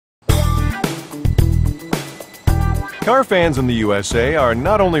Car fans in the USA are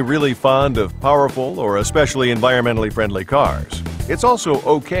not only really fond of powerful or especially environmentally friendly cars, it's also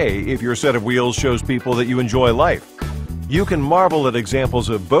okay if your set of wheels shows people that you enjoy life. You can marvel at examples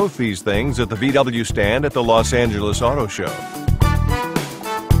of both these things at the VW stand at the Los Angeles Auto Show.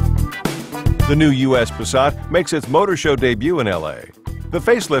 The new US Passat makes its motor show debut in LA. The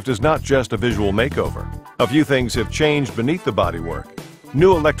facelift is not just a visual makeover. A few things have changed beneath the bodywork.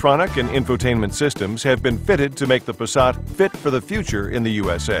 New electronic and infotainment systems have been fitted to make the Passat fit for the future in the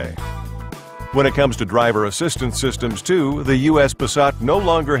USA. When it comes to driver assistance systems too, the US Passat no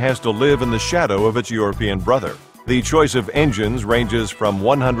longer has to live in the shadow of its European brother. The choice of engines ranges from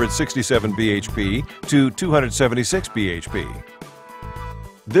 167 bhp to 276 bhp.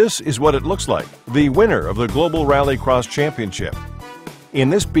 This is what it looks like, the winner of the Global Rally Cross Championship. In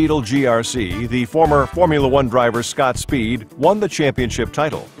this Beetle GRC, the former Formula One driver Scott Speed won the championship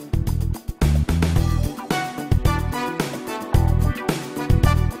title.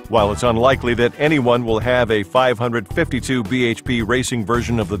 While it's unlikely that anyone will have a 552 bhp racing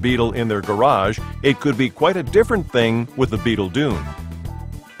version of the Beetle in their garage, it could be quite a different thing with the Beetle Dune.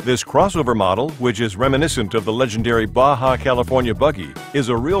 This crossover model, which is reminiscent of the legendary Baja California buggy, is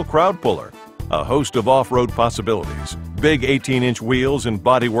a real crowd puller. A host of off-road possibilities. Big 18-inch wheels and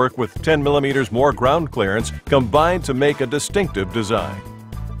bodywork with 10 millimeters more ground clearance combined to make a distinctive design.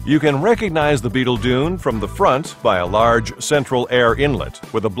 You can recognize the Beetle Dune from the front by a large central air inlet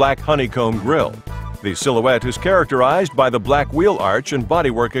with a black honeycomb grille. The silhouette is characterized by the black wheel arch and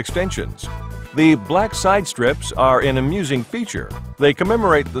bodywork extensions. The black side strips are an amusing feature. They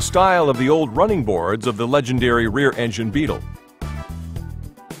commemorate the style of the old running boards of the legendary rear-engine Beetle.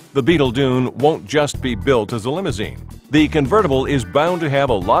 The Beetle Dune won't just be built as a limousine. The convertible is bound to have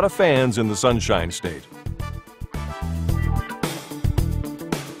a lot of fans in the Sunshine State.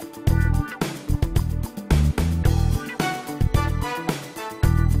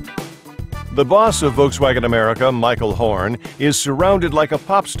 The boss of Volkswagen America, Michael Horn, is surrounded like a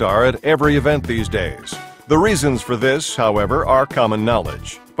pop star at every event these days. The reasons for this, however, are common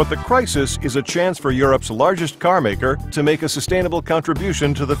knowledge. But the crisis is a chance for Europe's largest car maker to make a sustainable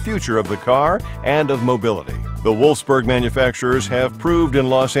contribution to the future of the car and of mobility. The Wolfsburg manufacturers have proved in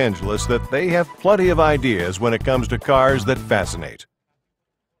Los Angeles that they have plenty of ideas when it comes to cars that fascinate.